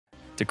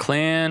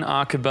Declan,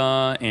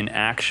 Akaba, and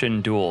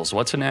action duels.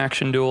 What's an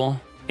action duel?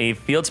 A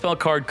field spell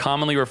card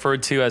commonly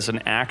referred to as an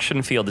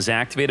action field is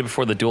activated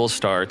before the duel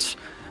starts,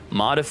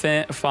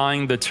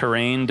 modifying the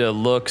terrain to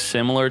look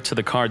similar to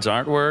the card's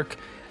artwork.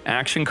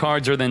 Action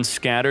cards are then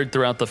scattered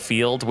throughout the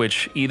field,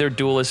 which either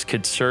duelist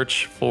could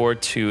search for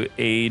to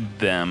aid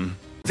them.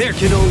 There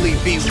can only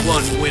be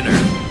one winner,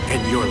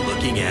 and you're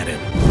looking at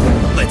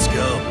him. Let's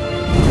go.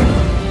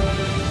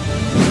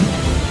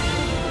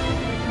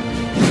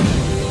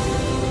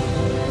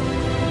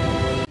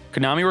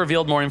 Konami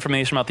revealed more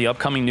information about the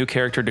upcoming new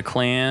character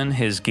Declan,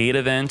 his gate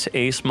event,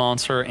 Ace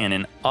Monster, and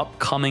an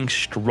upcoming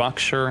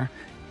Structure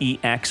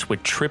EX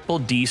with Triple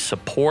D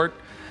support.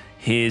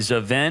 His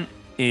event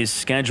is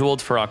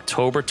scheduled for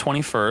October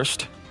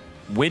 21st.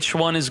 Which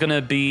one is going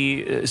to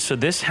be... So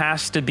this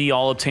has to be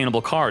all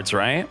obtainable cards,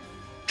 right?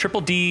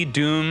 Triple D,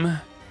 Doom,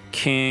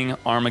 King,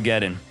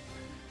 Armageddon.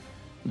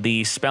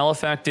 The spell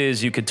effect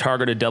is you could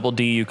target a double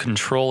D you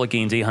control. It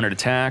gains 800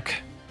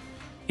 attack.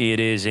 It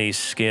is a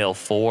scale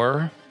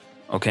 4.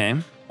 Okay.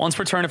 Once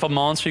per turn, if a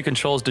monster you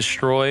control is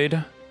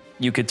destroyed,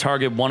 you could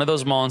target one of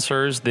those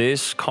monsters.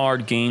 This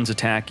card gains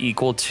attack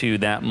equal to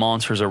that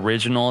monster's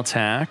original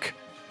attack.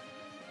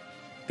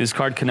 This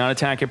card cannot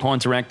attack your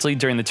opponent directly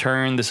during the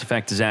turn this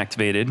effect is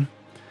activated.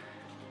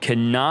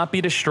 Cannot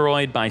be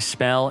destroyed by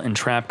spell and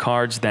trap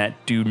cards that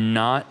do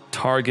not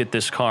target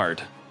this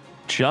card.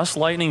 Just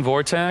Lightning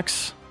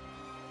Vortex.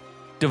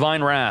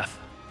 Divine Wrath.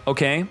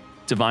 Okay.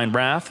 Divine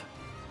Wrath.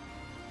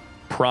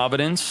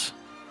 Providence.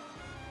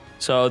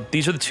 So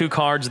these are the two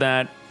cards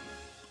that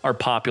are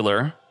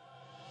popular.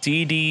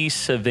 DD,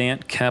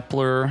 Savant,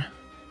 Kepler.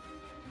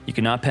 You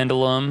cannot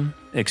Pendulum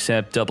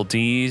except double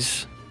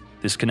Ds.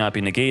 This cannot be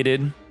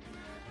negated.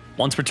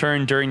 Once per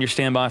turn during your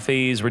standby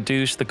phase,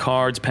 reduce the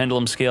card's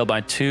Pendulum scale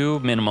by 2,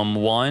 minimum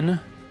 1.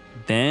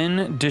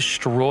 Then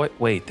destroy...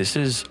 Wait, this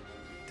is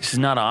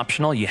not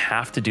optional. You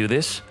have to do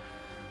this.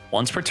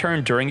 Once per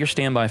turn during your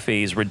standby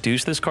phase,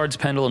 reduce this card's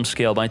Pendulum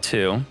scale by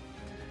 2.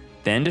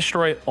 Then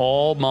destroy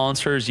all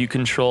monsters you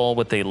control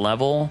with a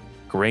level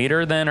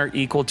greater than or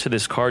equal to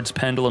this card's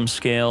Pendulum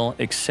scale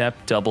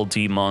except double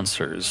D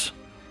monsters.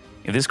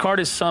 If this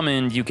card is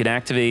summoned, you could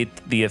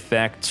activate the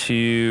effect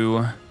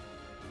to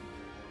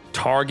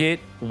target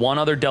one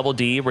other double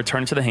D,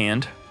 return it to the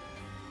hand.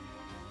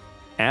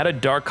 Add a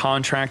Dark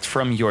Contract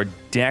from your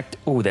deck.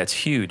 Oh, that's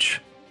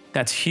huge.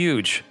 That's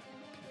huge.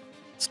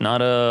 It's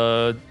not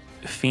a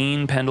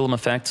Fiend Pendulum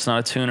effect. It's not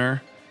a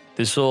tuner.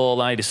 This will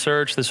allow you to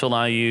search. This will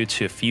allow you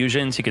to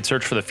fusions. You could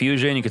search for the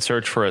fusion. You could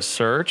search for a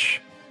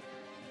search.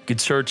 You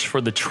could search for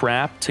the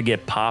trap to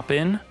get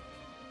pop-in.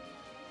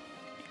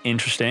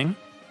 Interesting.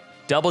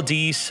 Double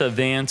D,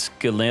 Savant,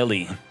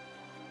 Galeli.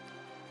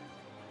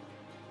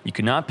 You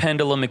cannot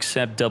Pendulum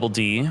except double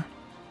D.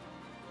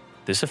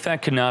 This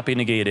effect cannot be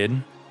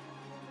negated.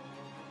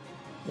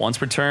 Once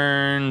per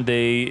turn,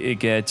 it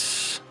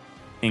gets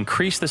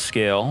increase the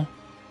scale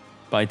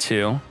by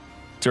 2.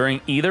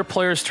 During either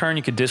player's turn,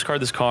 you could discard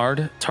this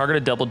card, target a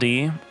double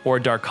D or a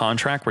Dark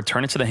Contract,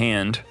 return it to the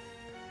hand.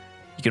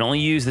 You can only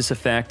use this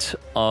effect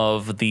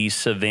of the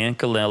Savant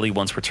Galeli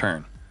once per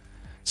turn.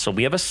 So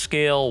we have a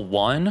scale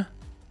 1,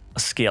 a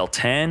scale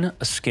 10,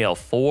 a scale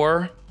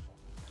 4,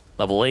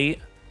 level 8,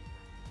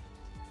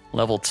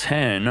 level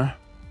 10.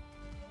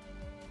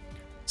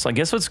 So I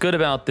guess what's good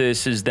about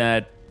this is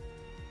that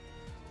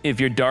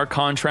if your Dark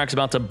Contract's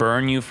about to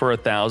burn you for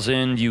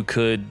 1,000, you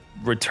could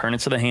return it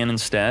to the hand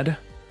instead.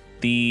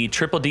 The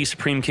Triple D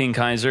Supreme King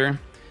Kaiser.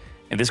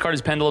 If this card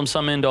is Pendulum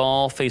summoned,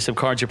 all face-up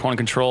cards your opponent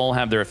control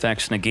have their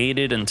effects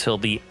negated until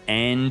the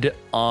end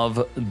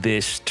of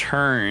this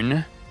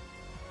turn.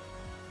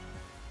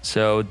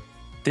 So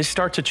this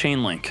starts a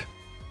chain link.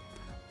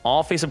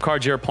 All face-up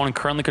cards your opponent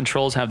currently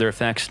controls have their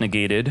effects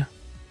negated.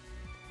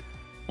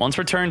 Once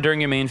per turn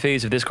during your main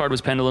phase, if this card was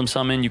Pendulum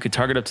summoned, you could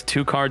target up to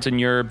 2 cards in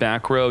your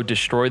back row,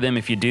 destroy them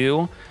if you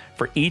do.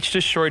 For each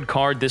destroyed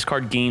card, this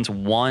card gains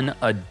 1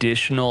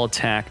 additional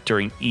attack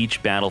during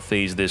each battle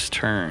phase this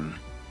turn.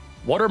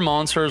 What are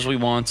monsters we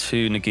want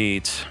to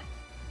negate?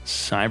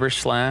 Cyber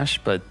Slash,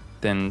 but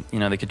then, you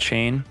know, they could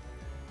chain.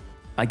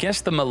 I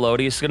guess the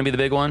Melodious is going to be the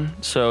big one,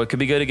 so it could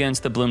be good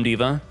against the Bloom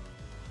Diva.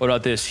 What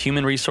about this?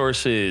 Human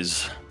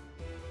Resources.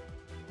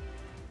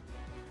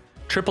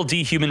 Triple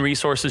D Human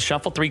Resources.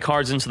 Shuffle 3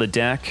 cards into the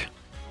deck.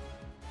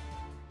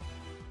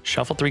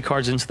 Shuffle 3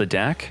 cards into the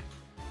deck.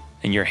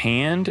 In your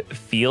hand,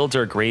 fields,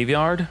 or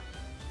graveyard,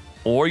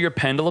 or your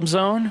Pendulum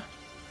Zone.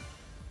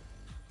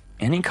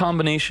 Any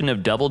combination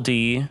of double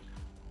D.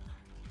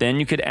 Then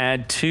you could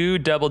add 2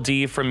 double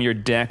D from your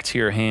deck to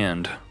your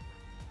hand.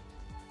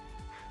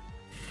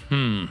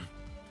 I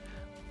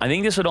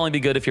think this would only be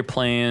good if you're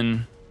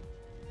playing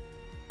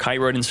Kite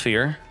Rodent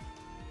Sphere.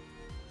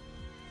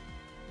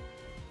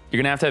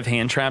 You're going to have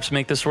hand traps to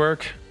make this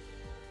work.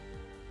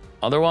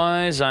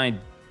 Otherwise, I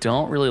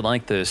don't really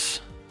like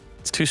this.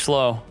 It's too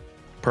slow.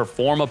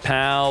 Perform a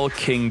Pal,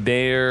 King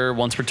Bear,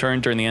 once per turn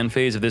during the end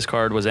phase if this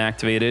card was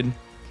activated.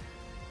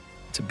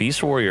 It's a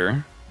Beast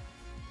Warrior.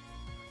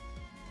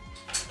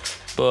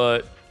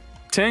 But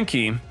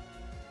Tenki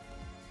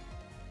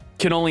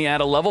can only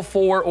add a level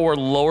 4 or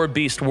lower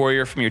beast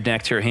warrior from your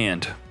deck to your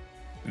hand.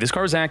 If this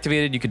card is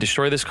activated, you can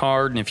destroy this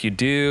card, and if you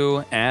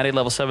do, add a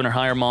level 7 or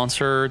higher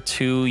monster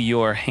to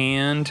your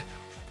hand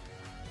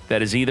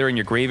that is either in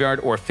your graveyard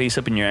or face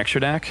up in your extra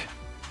deck.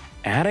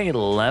 Add a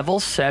level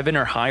 7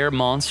 or higher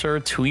monster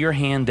to your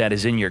hand that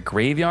is in your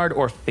graveyard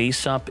or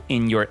face up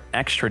in your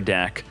extra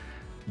deck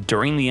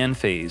during the end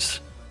phase.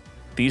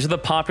 These are the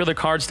popular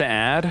cards to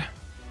add. Now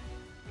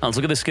let's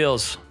look at the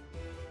skills.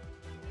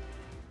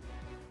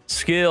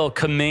 Skill,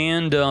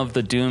 Command of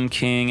the Doom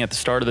King. At the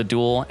start of the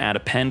duel, add a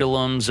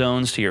pendulum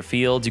zones to your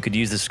field. You could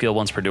use this skill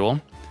once per duel.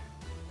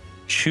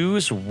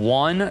 Choose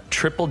one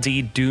Triple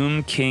D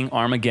Doom King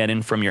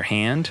Armageddon from your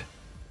hand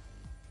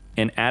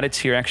and add it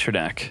to your extra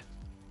deck.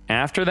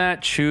 After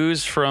that,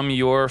 choose from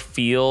your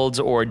fields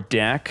or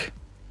deck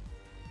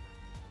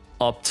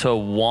up to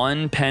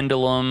one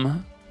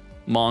pendulum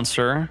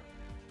monster.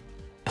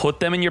 Put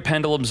them in your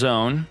pendulum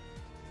zone.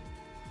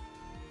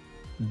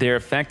 Their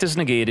effect is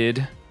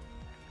negated.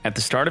 At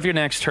the start of your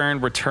next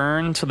turn,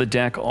 return to the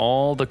deck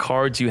all the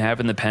cards you have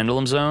in the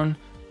pendulum zone.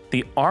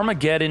 The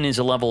Armageddon is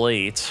a level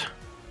 8.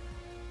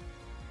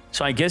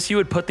 So I guess you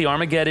would put the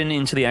Armageddon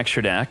into the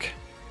extra deck,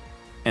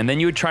 and then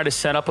you would try to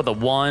set up with a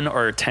 1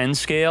 or a 10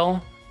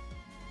 scale,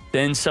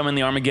 then summon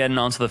the Armageddon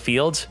onto the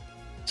field.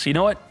 So you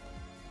know what?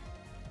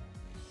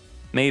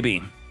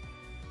 Maybe.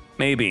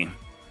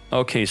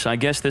 Okay, so I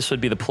guess this would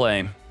be the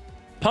play.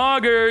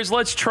 Poggers,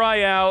 let's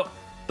try out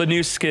the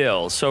new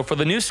skill. So for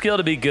the new skill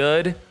to be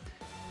good,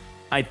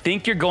 I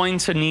think you're going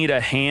to need a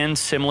hand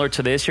similar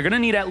to this. You're going to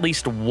need at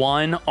least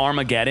one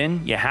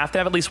Armageddon. You have to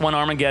have at least one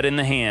Armageddon in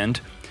the hand.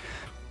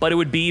 But it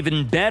would be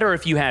even better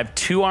if you have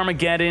 2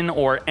 Armageddon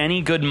or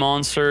any good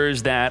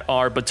monsters that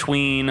are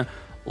between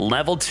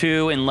level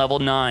 2 and level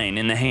 9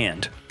 in the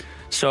hand.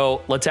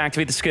 So let's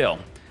activate the skill.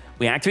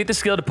 We activate the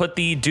skill to put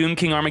the Doom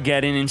King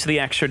Armageddon into the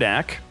extra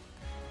deck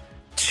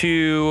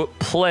to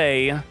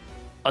play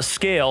a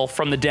scale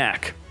from the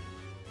deck.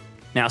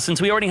 Now,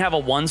 since we already have a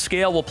 1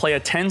 scale, we'll play a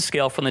 10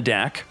 scale from the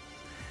deck.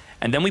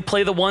 And then we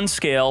play the 1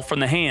 scale from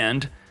the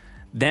hand.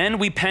 Then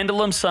we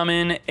pendulum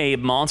summon a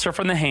monster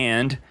from the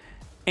hand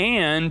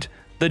and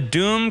the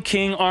Doom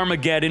King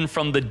Armageddon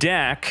from the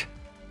deck.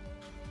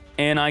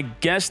 And I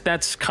guess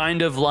that's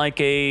kind of like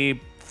a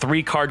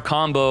 3-card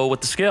combo with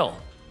the skill.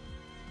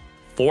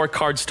 4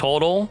 cards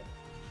total,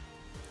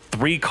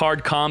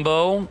 3-card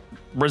combo,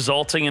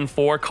 resulting in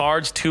 4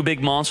 cards, 2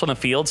 big monsters on the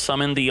field,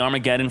 summon the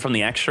Armageddon from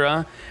the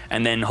extra,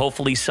 and then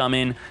hopefully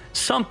summon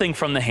something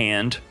from the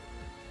hand.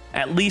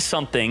 At least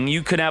something.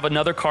 You could have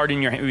another card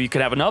in your hand. You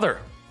could have another.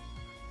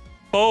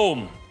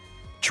 Boom.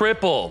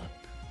 Triple.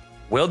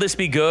 Will this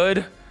be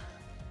good?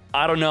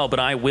 I don't know, but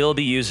I will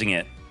be using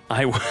it.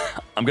 I'm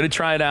going to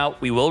try it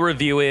out. We will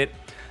review it,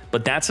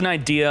 but that's an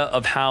idea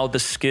of how the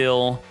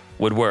skill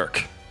would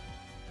work.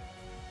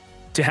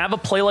 To have a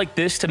play like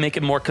this to make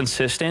it more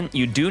consistent,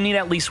 you do need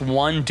at least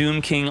one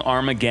Doom King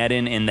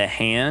Armageddon in the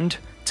hand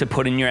to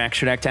put in your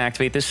extra deck to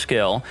activate this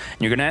skill.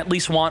 You're going to at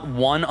least want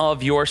one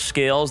of your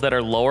scales that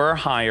are lower or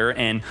higher,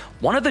 and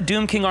one of the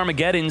Doom King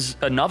Armageddons,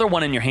 another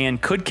one in your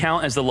hand, could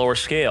count as the lower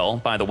scale,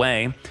 by the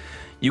way.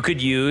 You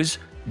could use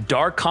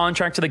Dark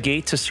Contract to the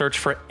Gate to search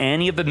for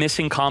any of the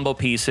missing combo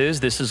pieces.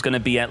 This is going to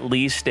be at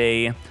least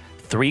a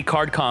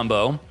 3-card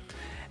combo.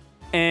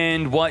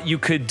 And what you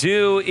could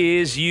do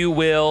is you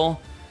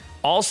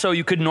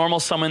could normal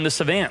summon the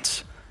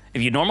Savants.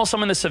 If you normal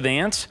summon the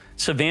Savant,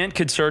 Savant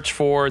could search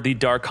for the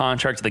Dark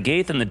Contract to the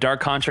Gate, and the Dark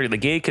Contract to the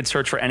Gate could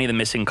search for any of the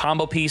missing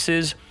combo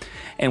pieces.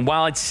 And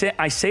while I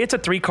say it's a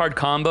 3-card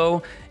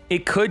combo,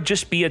 it could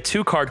just be a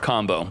 2-card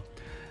combo.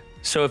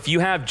 So if you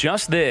have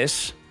just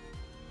this,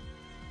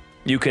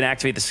 you could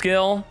activate the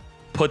skill,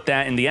 put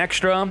that in the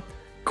extra,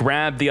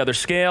 grab the other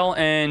scale,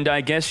 and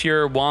I guess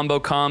your wombo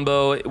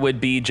combo would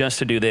be just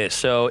to do this.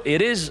 So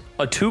it is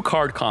a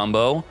 2-card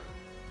combo,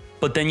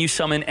 but then you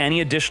summon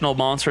any additional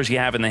monsters you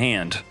have in the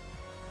hand.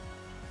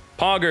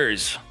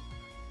 Poggers.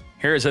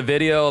 Here's a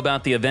video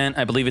about the event.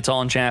 I believe it's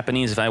all in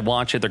Japanese. If I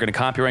watch it, they're going to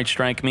copyright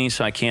strike me,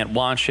 so I can't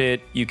watch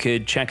it. You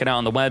could check it out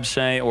on the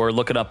website or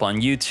look it up on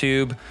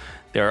YouTube.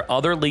 There are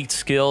other leaked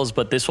skills,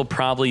 but this will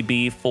probably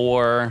be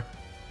for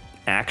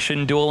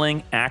action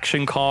dueling,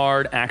 action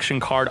card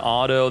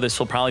auto. This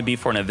will probably be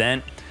for an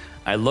event.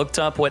 I looked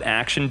up what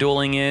action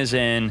dueling is,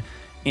 and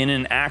in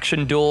an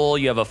action duel,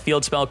 you have a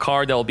field spell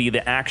card that will be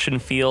the action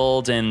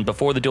field, and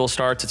before the duel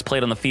starts, it's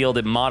played on the field.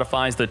 It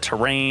modifies the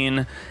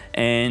terrain,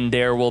 and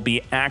there will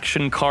be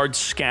action cards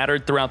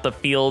scattered throughout the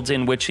fields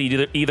in which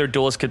either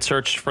duelist could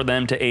search for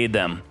them to aid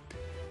them.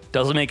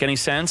 Doesn't make any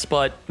sense,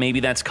 but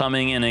maybe that's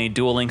coming in a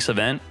Duel Links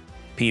event,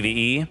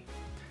 PvE.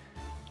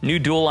 New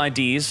duel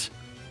IDs.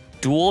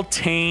 Dual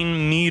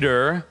Tane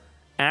Meter,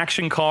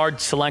 action card,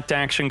 select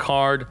action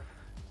card.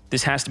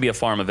 This has to be a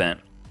farm event.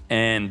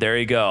 And there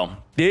you go.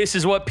 This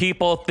is what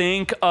people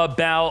think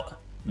about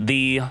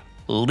the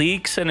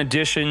leaks in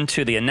addition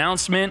to the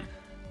announcement.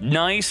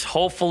 Nice.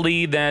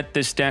 Hopefully that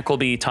this deck will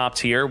be top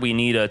tier. We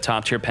need a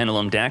top tier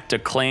Pendulum deck.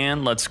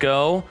 Declan, let's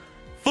go.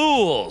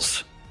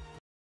 Fools.